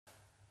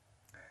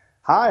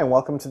Hi, and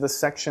welcome to this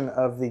section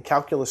of the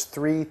Calculus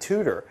 3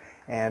 Tutor.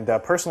 And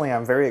personally,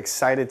 I'm very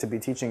excited to be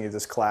teaching you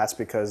this class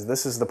because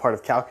this is the part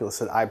of calculus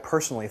that I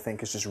personally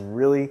think is just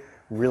really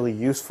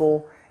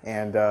useful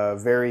and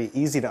very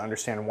easy to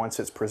understand once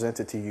it's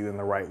presented to you in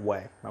the right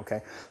way.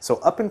 Okay, so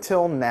up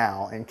until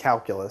now in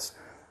calculus,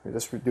 let me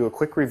just do a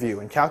quick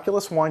review. In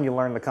Calculus 1, you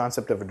learn the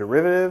concept of a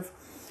derivative,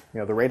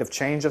 the rate of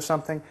change of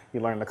something. You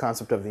learn the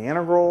concept of the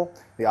integral,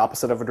 the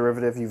opposite of a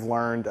derivative. You've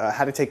learned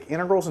how to take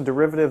integrals and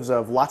derivatives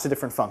of lots of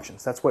different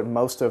functions. That's what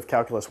most of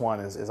Calculus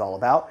 1 is all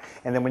about.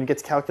 And then when you get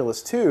to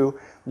Calculus 2,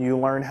 you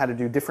learn how to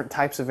do different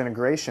types of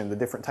integration, the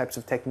different types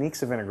of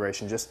techniques of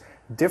integration, just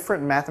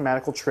different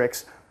mathematical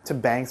tricks to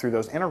bang through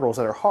those integrals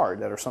that are hard,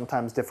 that are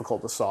sometimes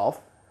difficult to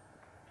solve.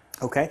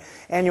 Okay,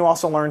 and you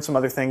also learn some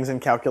other things in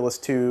Calculus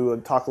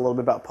 2, talk a little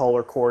bit about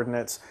polar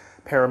coordinates,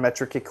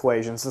 parametric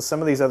equations, and some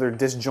of these other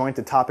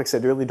disjointed topics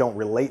that really don't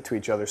relate to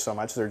each other so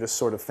much. They're just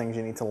sort of things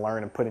you need to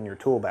learn and put in your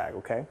tool bag,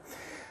 okay?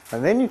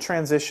 And then you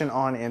transition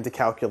on into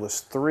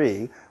Calculus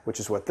 3, which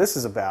is what this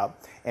is about,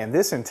 and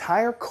this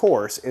entire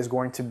course is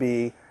going to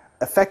be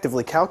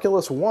effectively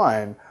Calculus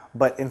 1,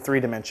 but in 3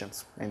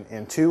 dimensions,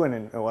 in 2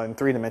 and in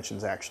 3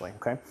 dimensions actually,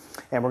 okay?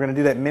 And we're going to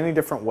do that many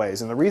different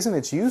ways. And the reason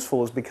it's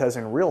useful is because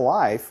in real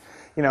life,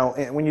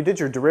 when you did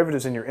your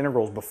derivatives and your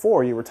integrals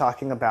before, you were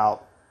talking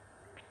about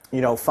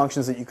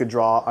functions that you could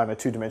draw on a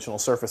two-dimensional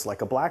surface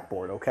like a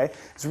blackboard, okay?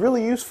 It's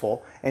really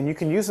useful, and you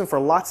can use them for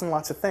lots and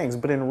lots of things,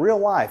 but in real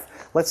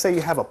life, let's say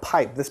you have a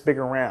pipe this big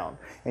around,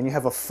 and you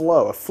have a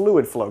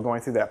fluid flow going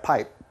through that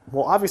pipe.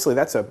 Well, obviously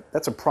that's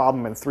a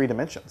problem in 3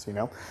 dimensions,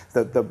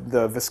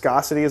 The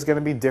viscosity is going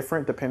to be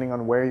different depending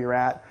on where you're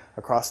at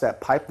across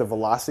that pipe. The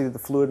velocity of the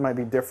fluid might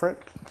be different.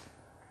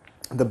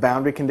 The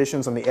boundary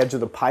conditions on the edge of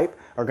the pipe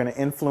are going to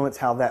influence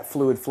how that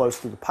fluid flows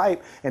through the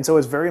pipe, and so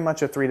it's very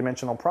much a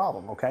 3-dimensional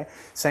problem, okay?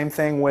 Same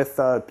thing with,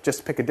 just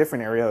to pick a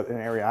different area, an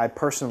area I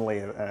personally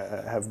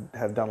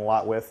have done a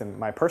lot with, and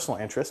my personal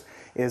interest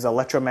is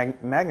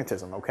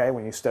electromagnetism, okay?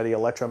 When you study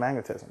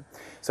electromagnetism.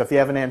 So if you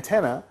have an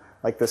antenna,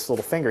 like this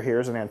little finger here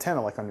is an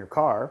antenna like on your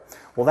car,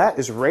 well that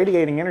is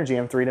radiating energy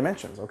in 3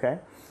 dimensions, okay?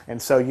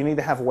 And so you need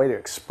to have a way to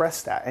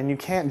express that, and you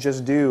can't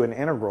just do an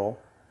integral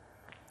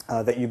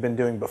that you've been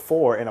doing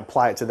before and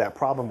apply it to that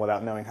problem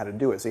without knowing how to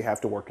do it. So you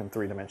have to work in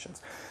 3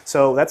 dimensions.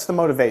 So that's the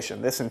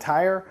motivation. This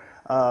entire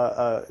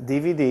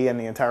DVD and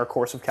the entire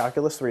course of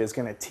Calculus 3 is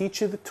going to teach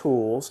you the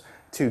tools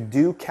to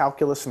do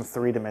calculus in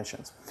 3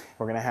 dimensions.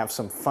 We're going to have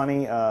some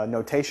funny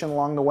notation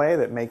along the way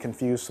that may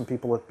confuse some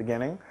people at the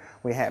beginning.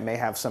 We may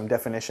have some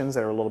definitions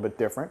that are a little bit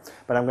different,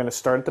 but I'm going to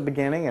start at the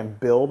beginning and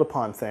build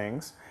upon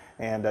things.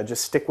 And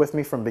just stick with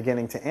me from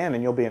beginning to end,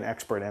 and you'll be an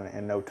expert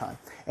in no time.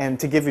 And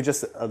to give you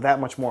just that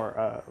much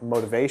more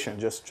motivation,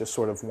 just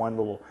sort of one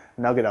little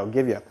nugget I'll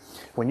give you.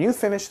 When you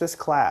finish this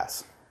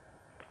class,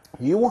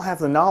 you will have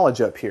the knowledge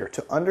up here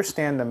to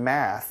understand the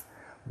math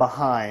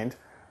behind,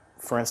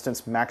 for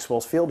instance,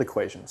 Maxwell's field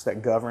equations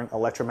that govern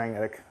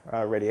electromagnetic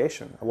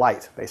radiation,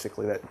 light,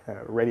 basically, that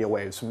radio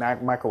waves,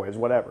 microwaves,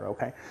 whatever,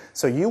 okay?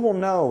 So you will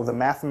know the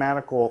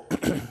mathematical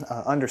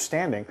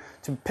understanding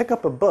to pick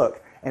up a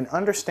book and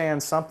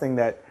understand something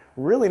that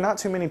really not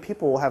too many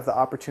people will have the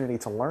opportunity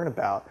to learn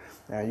about.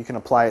 You can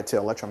apply it to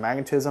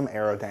electromagnetism,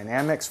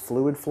 aerodynamics,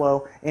 fluid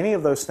flow, any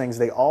of those things.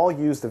 They all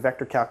use the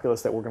vector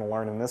calculus that we're going to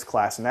learn in this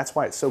class, and that's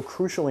why it's so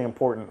crucially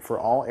important for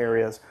all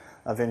areas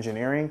of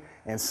engineering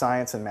and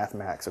science and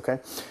mathematics, okay?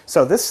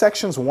 So this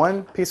section's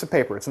one piece of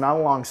paper. It's not a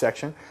long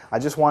section. I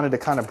just wanted to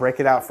kind of break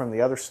it out from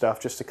the other stuff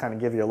just to kind of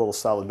give you a little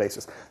solid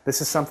basis.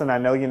 This is something I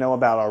know you know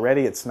about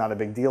already. It's not a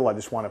big deal. I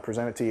just want to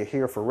present it to you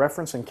here for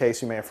reference in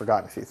case you may have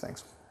forgotten a few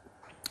things.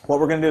 What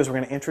we're going to do is we're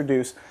going to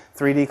introduce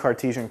 3D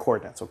Cartesian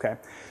coordinates, okay?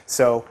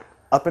 So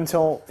up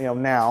until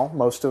now,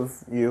 most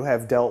of you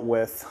have dealt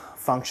with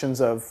functions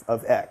of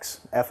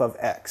x, f of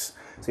x.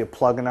 So you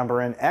plug a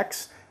number in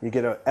x, you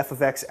get a f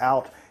of x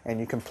out, and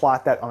you can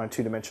plot that on a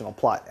 2-dimensional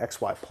plot,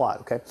 xy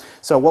plot, okay?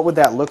 So what would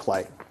that look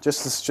like?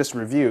 Just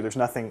review, there's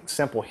nothing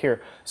simple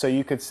here. So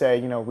you could say,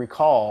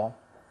 recall,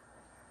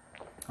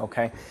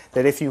 okay,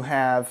 that if you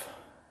have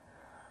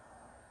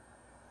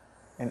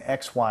an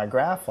xy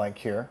graph like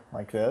here,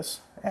 like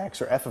this,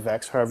 x or f of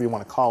x, however you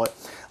want to call it,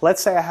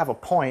 let's say I have a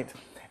point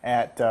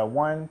at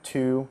 1,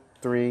 2,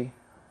 3,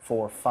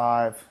 4,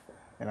 5,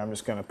 and I'm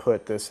just going to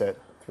put this at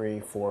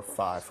 3, 4,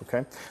 5,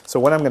 okay? So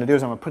what I'm going to do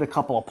is I'm going to put a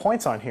couple of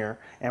points on here,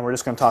 and we're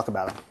just going to talk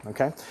about them,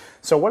 okay?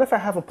 So what if I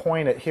have a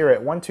point here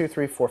at 1, 2,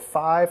 3, 4,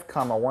 5,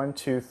 comma 1,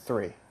 2,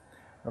 3,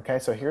 okay?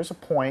 So here's a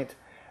point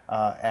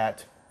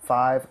at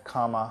 5,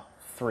 comma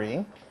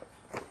 3,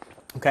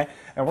 okay?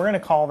 And we're going to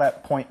call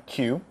that point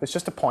Q. It's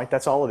just a point,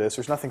 that's all it is.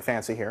 There's nothing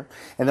fancy here.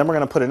 And then we're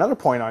going to put another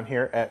point on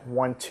here at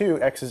 1,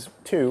 2, x is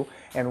 2,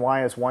 and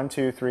y is 1,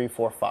 2, 3,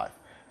 4, 5.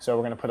 So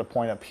we're going to put a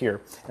point up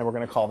here, and we're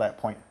going to call that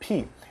point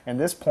P. And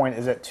this point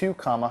is at 2,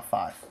 comma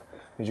 5.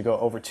 Because you go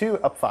over 2,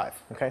 up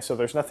 5. Okay, so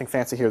there's nothing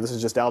fancy here. This is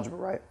just algebra,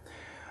 right?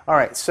 All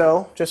right,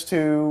 so just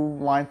to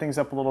line things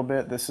up a little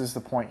bit, this is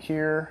the point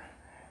here,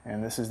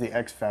 and this is the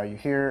x value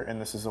here,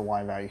 and this is the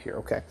y value here.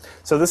 Okay,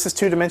 so this is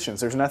 2 dimensions.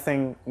 There's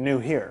nothing new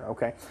here.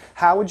 Okay,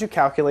 how would you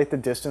calculate the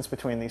distance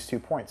between these 2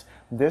 points?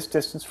 This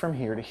distance from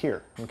here to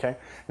here. Okay,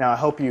 now I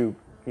hope you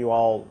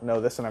all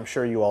know this, and I'm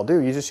sure you all do.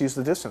 You just use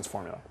the distance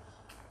formula.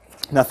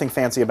 Nothing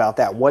fancy about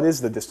that. What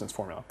is the distance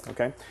formula?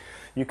 Okay,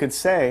 you could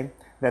say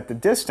that the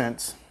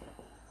distance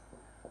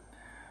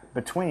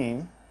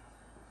between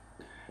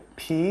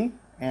P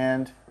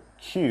and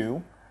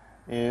Q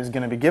is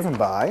going to be given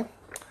by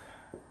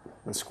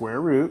the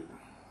square root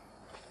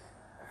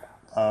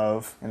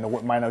of,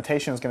 and my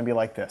notation is going to be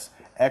like this,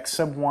 x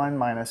sub 1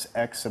 minus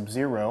x sub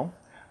 0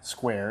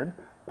 squared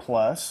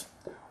plus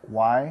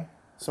y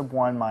sub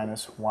 1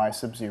 minus y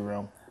sub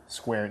 0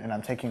 squared, and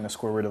I'm taking the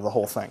square root of the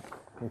whole thing.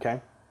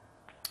 Okay?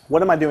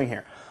 What am I doing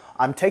here?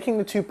 I'm taking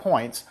the 2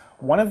 points.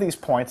 One of these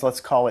points, let's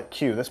call it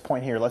Q, this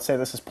point here, let's say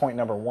this is point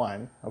number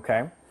 1,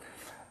 okay?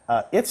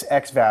 Its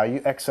x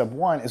value, x sub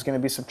 1, is going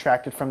to be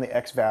subtracted from the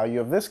x value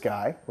of this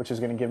guy, which is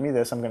going to give me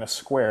this. I'm going to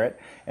square it,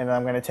 and then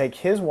I'm going to take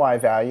his y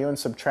value and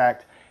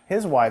subtract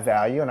his y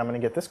value, and I'm going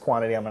to get this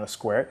quantity. I'm going to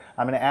square it.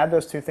 I'm going to add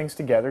those 2 things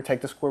together,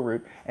 take the square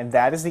root, and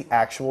that is the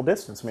actual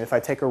distance. I mean, if I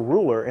take a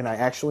ruler and I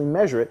actually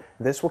measure it,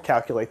 this will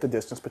calculate the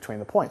distance between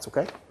the points,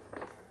 okay?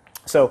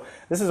 So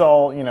this is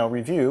all,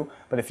 review,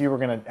 but if you were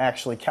going to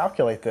actually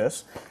calculate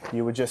this,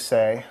 you would just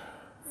say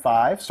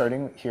 5,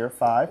 starting here,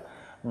 5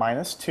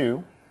 minus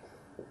 2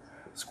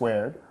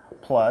 squared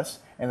plus,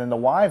 and then the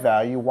y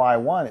value,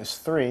 y1, is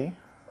 3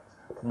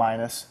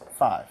 minus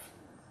 5.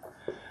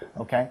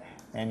 Okay?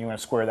 And you want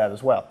to square that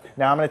as well.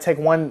 Now I'm going to take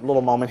one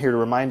little moment here to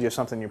remind you of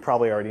something you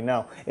probably already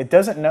know. It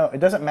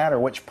doesn't matter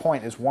which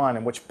point is 1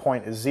 and which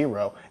point is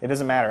 0. It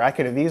doesn't matter. I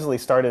could have easily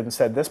started and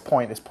said this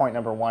point is point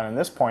number 1 and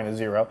this point is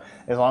 0.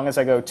 As long as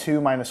I go 2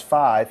 minus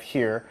 5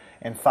 here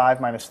and 5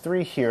 minus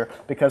 3 here,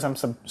 because I'm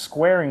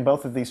squaring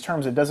both of these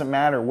terms, it doesn't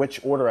matter which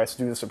order I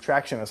do the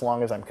subtraction as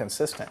long as I'm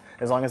consistent.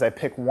 As long as I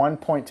pick one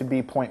point to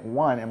be point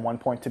 1 and one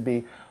point to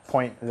be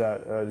point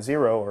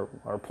 0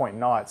 or point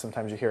naught,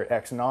 sometimes you hear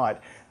x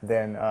naught,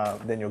 then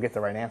you'll get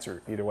the right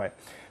answer either way.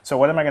 So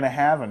what am I going to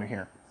have under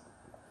here?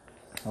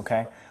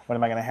 Okay, what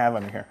am I going to have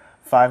under here?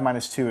 5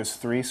 minus 2 is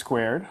 3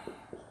 squared.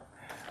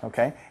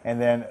 Okay,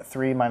 and then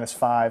 3 minus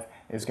 5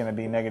 is going to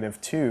be negative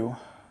 2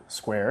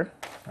 squared.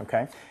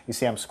 Okay, you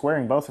see I'm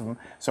squaring both of them.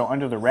 So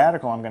under the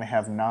radical, I'm going to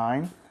have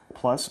 9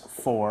 plus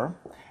 4.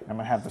 I'm going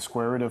to have the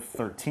square root of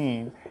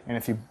 13, and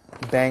if you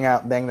bang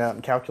that out in the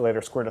calculator,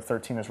 square root of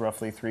 13 is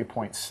roughly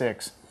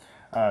 3.6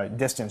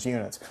 distance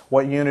units.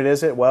 What unit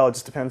is it? Well, it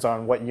just depends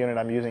on what unit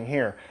I'm using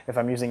here. If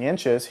I'm using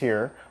inches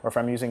here, or if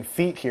I'm using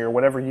feet here,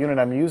 whatever unit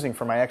I'm using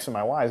for my x and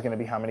my y is going to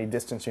be how many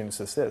distance units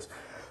this is.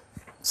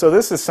 So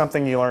this is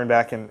something you learned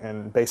back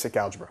in basic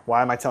algebra.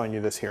 Why am I telling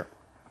you this here?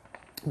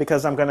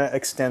 Because I'm going to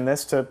extend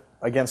this to,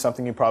 again,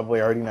 something you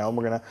probably already know.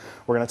 We're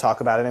going to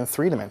talk about it in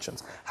 3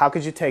 dimensions. How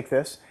could you take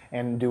this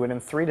and do it in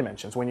 3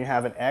 dimensions when you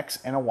have an x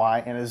and a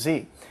y and a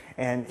z?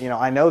 And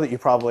I know that you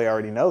probably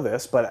already know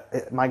this,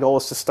 but my goal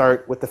is to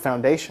start with the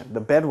foundation,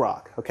 the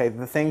bedrock, okay,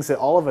 the things that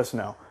all of us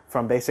know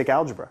from basic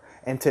algebra,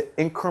 and to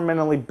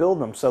incrementally build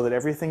them so that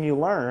everything you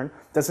learn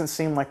doesn't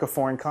seem like a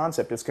foreign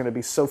concept. It's going to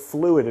be so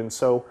fluid and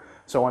so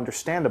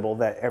understandable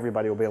that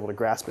everybody will be able to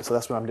grasp it. So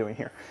that's what I'm doing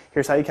here.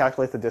 Here's how you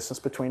calculate the distance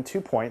between 2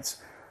 points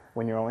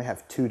when you only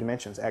have 2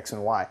 dimensions, x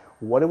and y.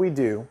 What do we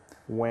do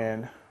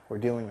when we're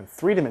dealing in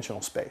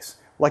 3-dimensional space,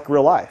 like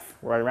real life,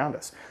 right around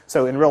us?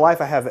 So in real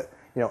life, I have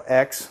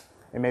x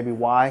and maybe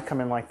y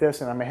come in like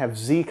this, and I may have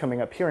z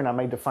coming up here, and I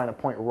may define a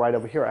point right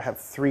over here. I have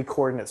 3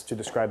 coordinates to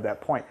describe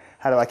that point.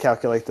 How do I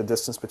calculate the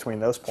distance between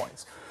those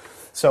points?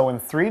 So in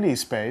 3D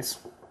space,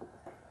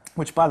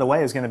 which, by the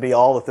way, is going to be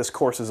all that this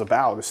course is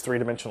about, is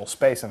 3-dimensional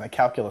space and the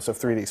calculus of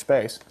 3D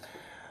space.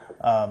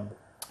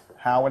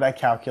 How would I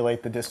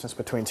calculate the distance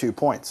between 2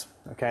 points?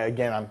 Okay,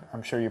 again,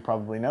 I'm sure you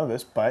probably know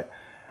this, but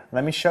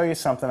let me show you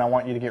something I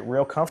want you to get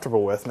real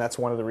comfortable with, and that's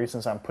one of the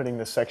reasons I'm putting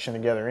this section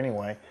together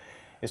anyway,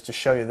 is to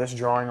show you this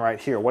drawing right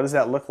here. What does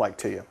that look like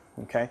to you?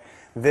 Okay,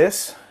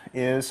 this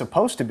is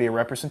supposed to be a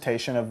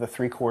representation of the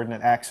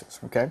 3-coordinate axis,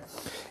 okay?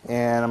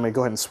 And I'm going to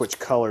go ahead and switch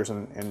colors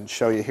and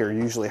show you here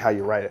usually how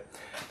you write it.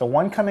 The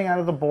one coming out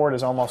of the board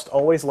is almost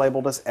always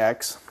labeled as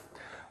x.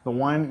 The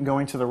one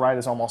going to the right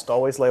is almost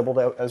always labeled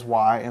as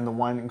y, and the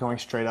one going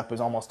straight up is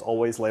almost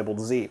always labeled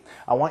z.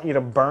 I want you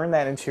to burn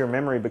that into your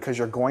memory because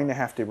you're going to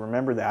have to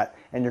remember that,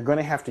 and you're going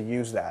to have to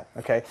use that,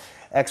 okay?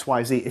 X,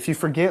 Y, Z. If you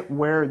forget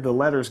where the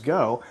letters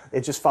go,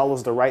 it just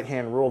follows the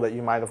right-hand rule that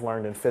you might have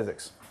learned in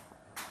physics.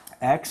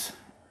 X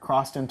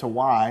crossed into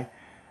y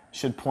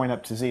should point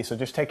up to z. So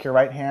just take your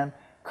right hand,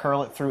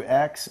 curl it through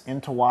x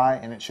into y,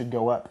 and it should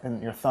go up,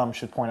 and your thumb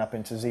should point up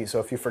into z. So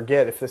if you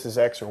forget if this is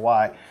x or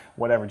y,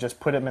 whatever,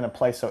 just put them in a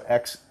place so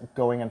x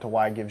going into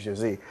y gives you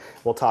z.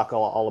 We'll talk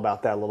all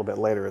about that a little bit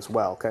later as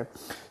well, okay?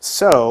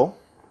 So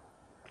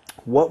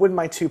what would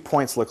my 2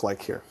 points look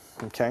like here,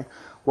 okay?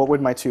 What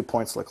would my 2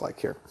 points look like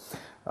here?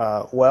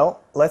 Well,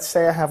 let's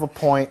say I have a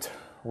point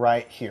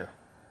right here,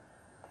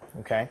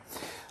 okay?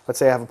 Let's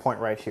say I have a point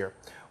right here.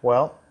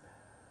 Well,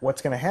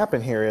 what's going to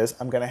happen here is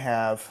I'm going to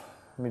have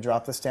let me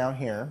drop this down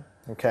here,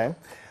 okay,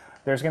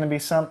 there's going to be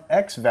some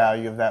x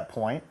value of that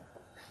point,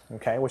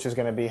 okay, which is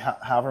going to be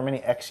however many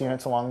x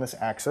units along this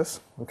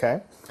axis,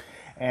 okay,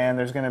 and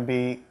there's going to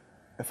be,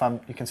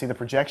 you can see the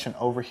projection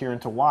over here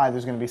into y,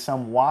 there's going to be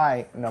some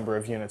y number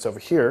of units over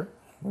here,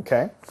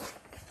 okay,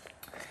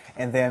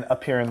 and then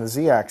up here in the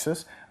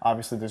z-axis,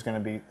 obviously there's going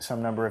to be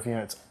some number of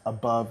units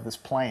above this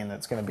plane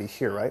that's going to be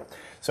here, right?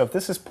 So if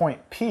this is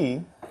point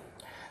P,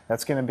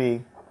 that's going to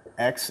be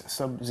x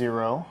sub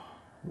 0,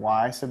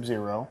 y sub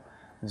 0,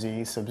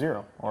 z sub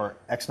 0, or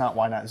x naught,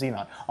 y naught, z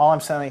naught. All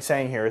I'm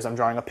saying here is I'm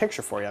drawing a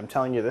picture for you. I'm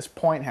telling you this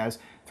point has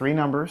three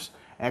numbers,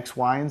 x,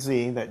 y, and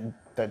z,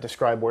 that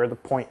describe where the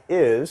point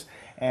is,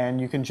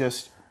 and you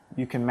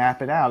can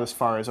map it out as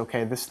far as,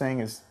 okay, this thing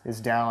is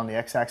down on the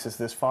x-axis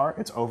this far,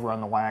 it's over on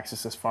the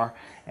y-axis this far,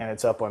 and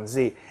it's up on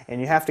z.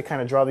 And you have to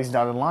kind of draw these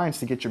dotted lines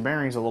to get your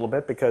bearings a little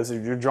bit because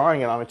you're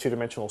drawing it on a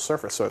two-dimensional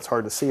surface, so it's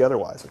hard to see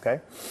otherwise,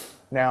 okay?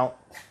 Now,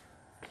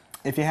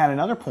 if you had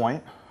another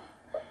point,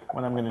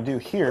 what I'm going to do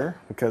here,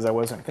 because I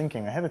wasn't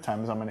thinking ahead of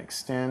time, is I'm going to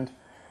extend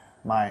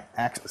my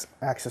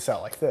axis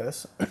out like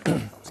this.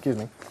 Excuse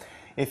me.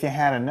 If you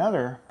had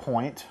another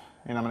point,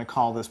 and I'm going to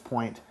call this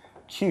point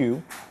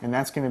Q, and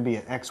that's going to be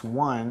at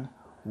x1,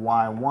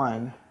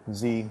 y1,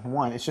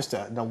 z1. It's just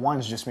the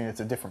ones just mean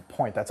it's a different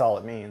point. That's all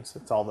it means.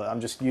 It's all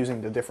I'm just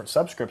using the different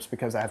subscripts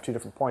because I have two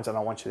different points. I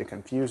don't want you to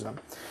confuse them.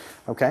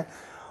 Okay?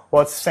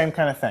 Well, it's the same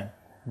kind of thing.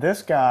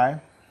 This guy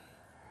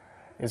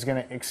is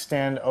going to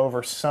extend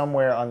over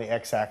somewhere on the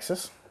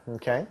x-axis,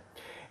 okay?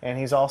 And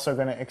he's also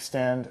going to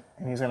extend,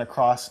 and he's going to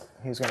cross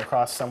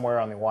somewhere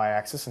on the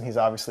y-axis, and he's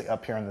obviously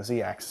up here on the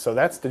z-axis. So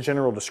that's the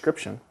general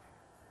description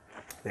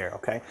there,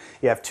 okay?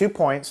 You have 2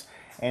 points,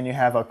 and you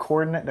have a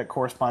coordinate that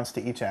corresponds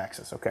to each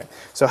axis, okay?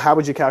 So how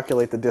would you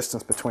calculate the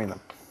distance between them,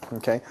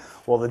 okay?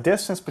 Well, the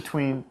distance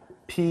between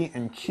P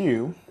and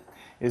Q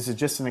is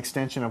just an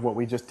extension of what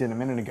we just did a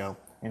minute ago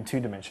in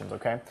 2 dimensions,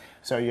 okay?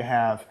 So you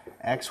have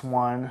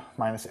x1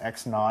 minus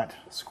x naught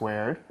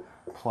squared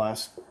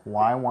plus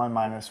y1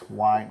 minus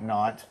y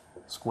naught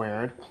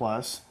squared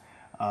plus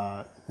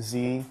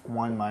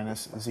z1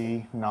 minus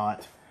z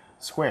naught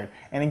squared.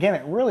 And again,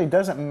 it really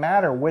doesn't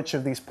matter which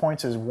of these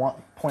points is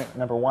point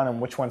number 1 and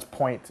which one's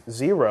point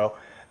 0,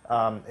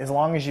 as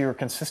long as you're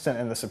consistent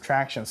in the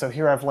subtraction. So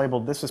here I've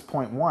labeled this as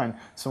point 1,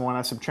 so when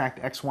I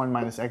subtract x1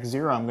 minus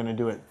x0, I'm going to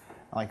do it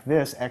like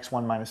this,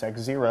 x1 minus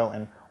x0,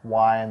 and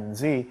y and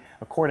z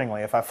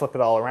accordingly. If I flip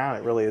it all around,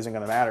 it really isn't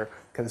going to matter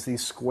because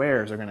these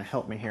squares are going to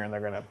help me here, and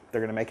they're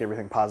going to make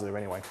everything positive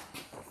anyway.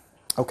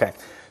 Okay,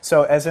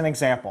 so as an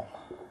example,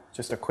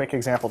 just a quick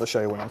example to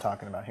show you what I'm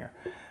talking about here.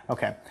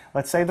 Okay,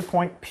 let's say the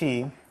point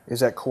P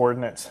is at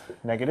coordinates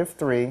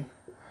 -3,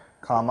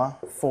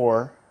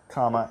 4,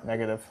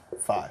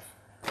 -5.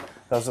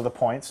 Those are the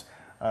points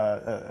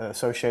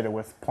associated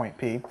with point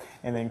P.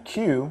 And then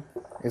Q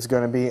is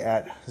going to be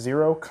at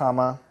 0,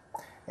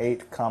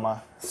 8,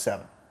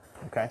 7.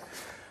 Okay,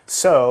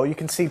 so you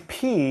can see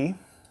P,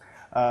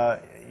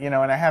 you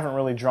know, and I haven't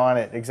really drawn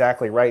it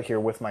exactly right here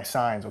with my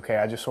signs, okay?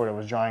 I just sort of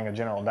was drawing a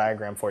general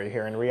diagram for you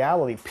here. In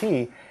reality,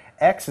 P,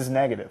 X is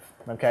negative,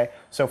 okay?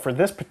 So for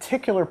this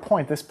particular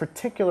point, this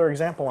particular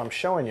example I'm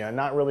showing you,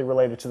 not really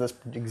related to this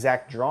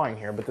exact drawing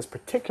here, but this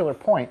particular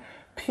point,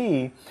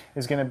 P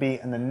is going to be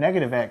in the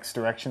negative X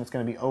direction. It's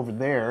going to be over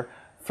there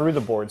through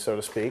the board, so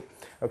to speak,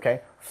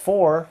 okay?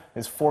 4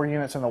 is 4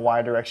 units in the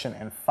Y direction,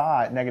 and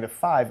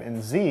 -5 in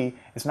Z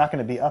is not going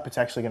to be up, it's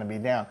actually going to be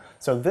down.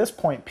 So this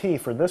point P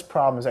for this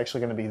problem is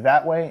actually going to be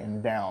that way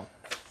and down,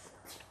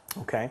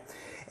 okay?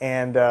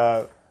 And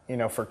you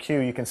know, for Q,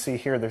 you can see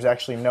here there's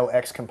actually no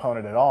X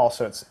component at all,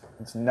 so it's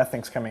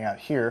nothing's coming out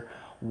here.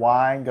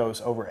 Y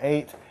goes over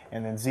 8,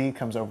 and then Z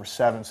comes over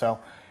 7, so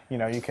you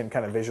know, you can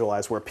kind of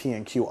visualize where P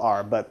and Q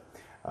are, but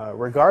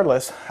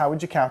regardless, how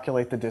would you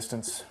calculate the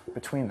distance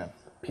between them,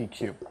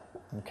 PQ?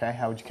 Okay,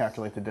 how would you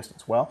calculate the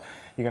distance? Well,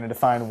 you're going to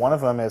define one of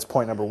them as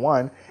point number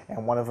 1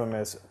 and one of them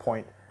as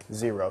point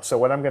 0. So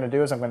what I'm going to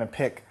do is I'm going to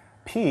pick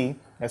P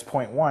as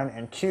point 1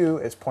 and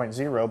Q as point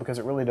 0 because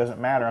it really doesn't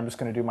matter. I'm just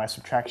going to do my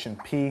subtraction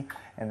P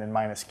and then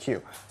minus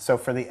Q. So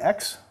for the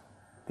X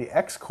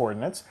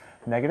coordinates,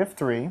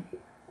 -3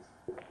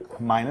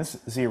 minus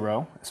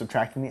 0,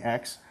 subtracting the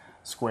X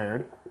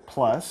squared,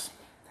 plus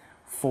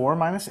 4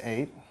 minus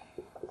 8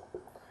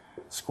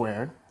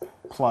 squared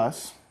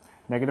plus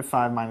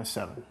 -5 minus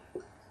 7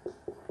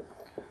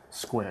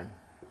 squared.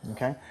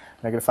 Okay,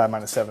 -5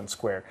 minus 7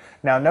 squared.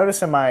 Now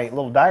notice in my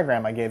little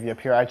diagram I gave you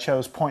up here, I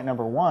chose point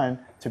number 1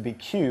 to be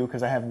Q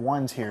because I have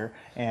 1s here,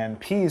 and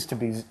P's to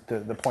be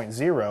the point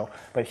 0.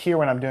 But here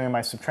when I'm doing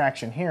my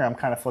subtraction here, I'm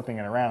kind of flipping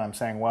it around. I'm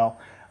saying, well,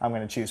 I'm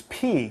going to choose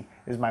P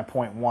is my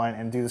point 1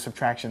 and do the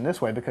subtraction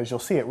this way because you'll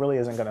see it really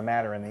isn't going to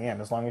matter in the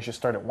end. As long as you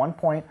start at one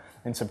point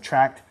and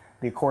subtract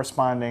the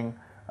corresponding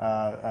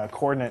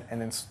coordinate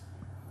and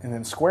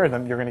then square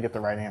them, you're going to get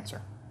the right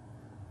answer.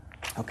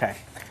 Okay,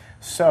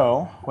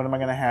 so what am I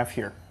going to have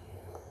here?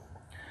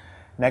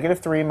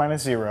 -3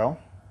 minus 0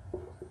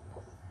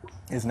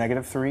 is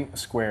 -3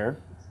 squared,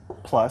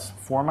 plus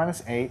 4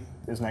 minus 8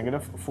 is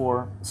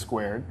 -4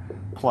 squared,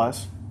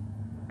 plus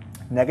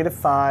Negative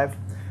 5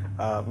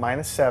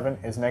 minus 7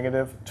 is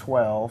negative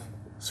 12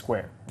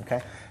 squared.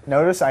 Okay.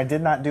 Notice I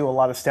did not do a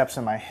lot of steps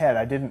in my head.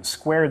 I didn't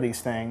square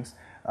these things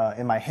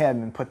in my head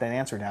and put that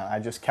answer down. I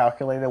just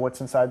calculated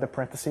what's inside the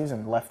parentheses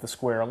and left the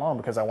square alone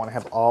because I want to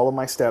have all of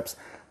my steps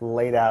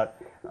laid out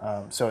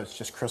so it's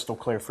just crystal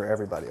clear for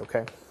everybody.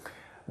 Okay.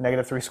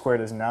 Negative 3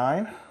 squared is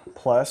 9,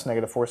 plus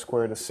negative 4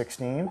 squared is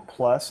 16,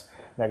 plus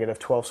negative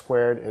 12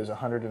 squared is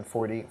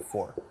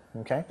 144.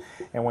 Okay?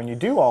 And when you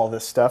do all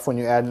this stuff, when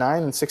you add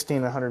 9 and 16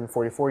 and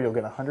 144, you'll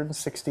get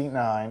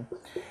 169.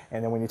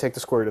 And then when you take the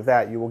square root of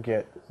that, you will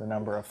get the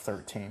number of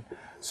 13.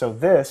 So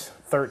this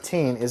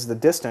 13 is the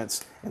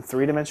distance in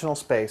three-dimensional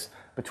space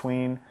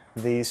between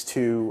these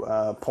two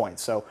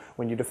points. So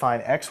when you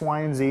define x,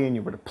 y, and z and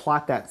you were to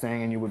plot that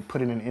thing and you would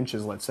put it in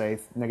inches, let's say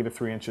negative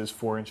 3 inches,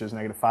 4 inches,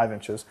 negative 5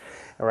 inches,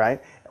 all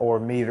right, or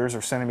meters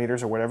or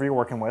centimeters or whatever you're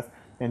working with,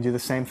 and do the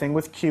same thing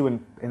with q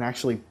and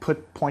actually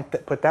put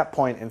that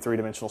point in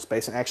three-dimensional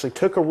space and actually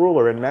took a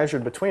ruler and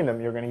measured between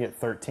them, you're going to get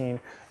 13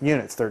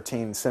 units,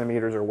 13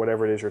 centimeters or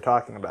whatever it is you're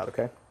talking about,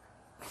 okay?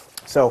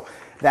 So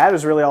that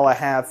is really all I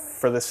have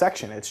for this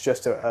section. It's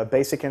just a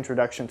basic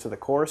introduction to the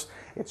course.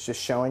 It's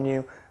just showing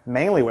you,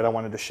 mainly what I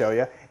wanted to show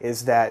you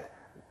is that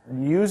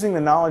using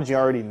the knowledge you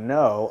already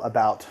know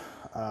about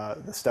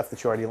the stuff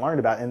that you already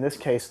learned about, in this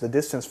case the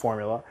distance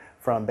formula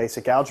from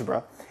basic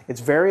algebra,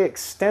 it's very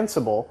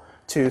extensible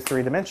to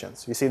 3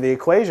 dimensions. You see, the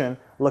equation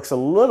looks a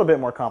little bit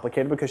more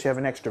complicated because you have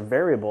an extra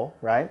variable,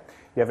 right?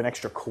 You have an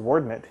extra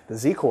coordinate, the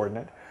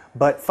z-coordinate,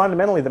 but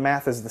fundamentally the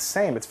math is the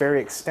same. It's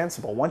very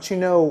extensible. Once you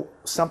know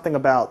something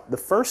about the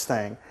first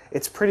thing,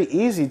 it's pretty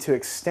easy to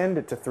extend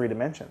it to 3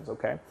 dimensions,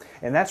 okay?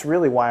 And that's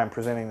really why I'm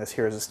presenting this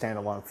here as a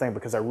standalone thing,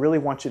 because I really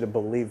want you to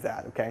believe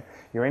that, okay?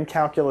 You're in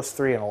Calculus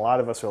 3 and a lot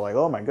of us are like,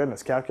 oh my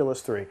goodness,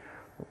 Calculus 3.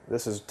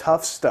 This is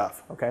tough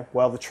stuff, okay?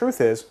 Well, the truth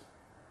is,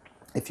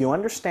 if you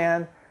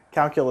understand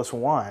Calculus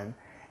 1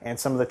 and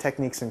some of the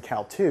techniques in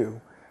Cal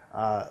 2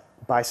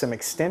 by some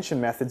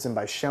extension methods and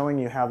by showing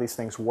you how these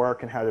things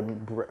work and how to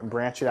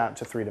branch it out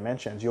into 3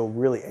 dimensions, you'll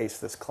really ace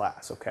this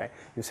class, okay?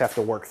 You just have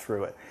to work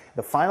through it.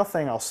 The final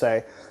thing I'll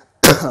say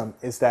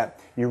is that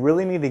you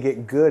really need to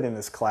get good in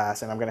this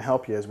class, and I'm going to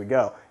help you as we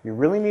go. You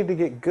really need to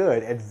get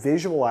good at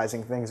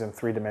visualizing things in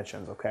 3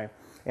 dimensions, okay?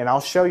 And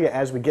I'll show you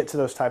as we get to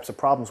those types of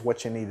problems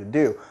what you need to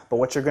do. But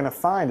what you're going to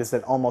find is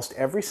that almost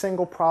every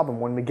single problem,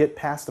 when we get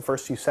past the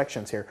first few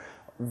sections here,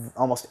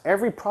 almost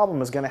every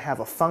problem is going to have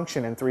a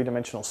function in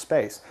 3-dimensional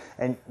space.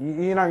 And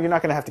you're not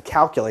going to have to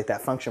calculate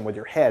that function with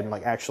your head and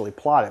like actually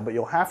plot it, but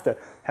you'll have to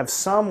have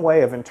some way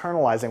of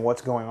internalizing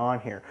what's going on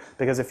here.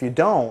 Because if you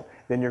don't,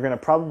 then you're going to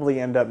probably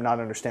end up not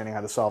understanding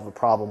how to solve the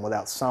problem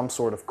without some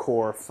sort of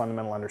core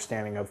fundamental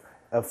understanding of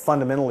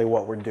fundamentally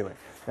what we're doing.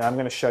 And I'm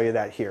going to show you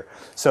that here.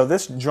 So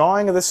this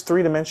drawing of this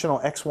 3-dimensional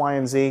x, y,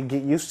 and z,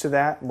 get used to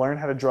that, learn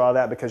how to draw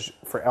that, because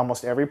for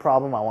almost every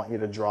problem I want you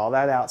to draw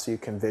that out so you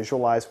can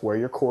visualize where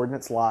your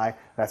coordinates lie.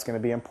 That's going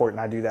to be important.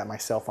 I do that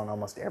myself on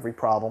almost every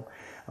problem.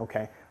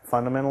 Okay,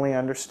 fundamentally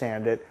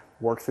understand it,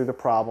 work through the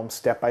problem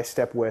step by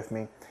step with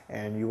me,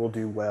 and you will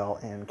do well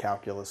in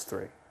Calculus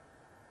 3.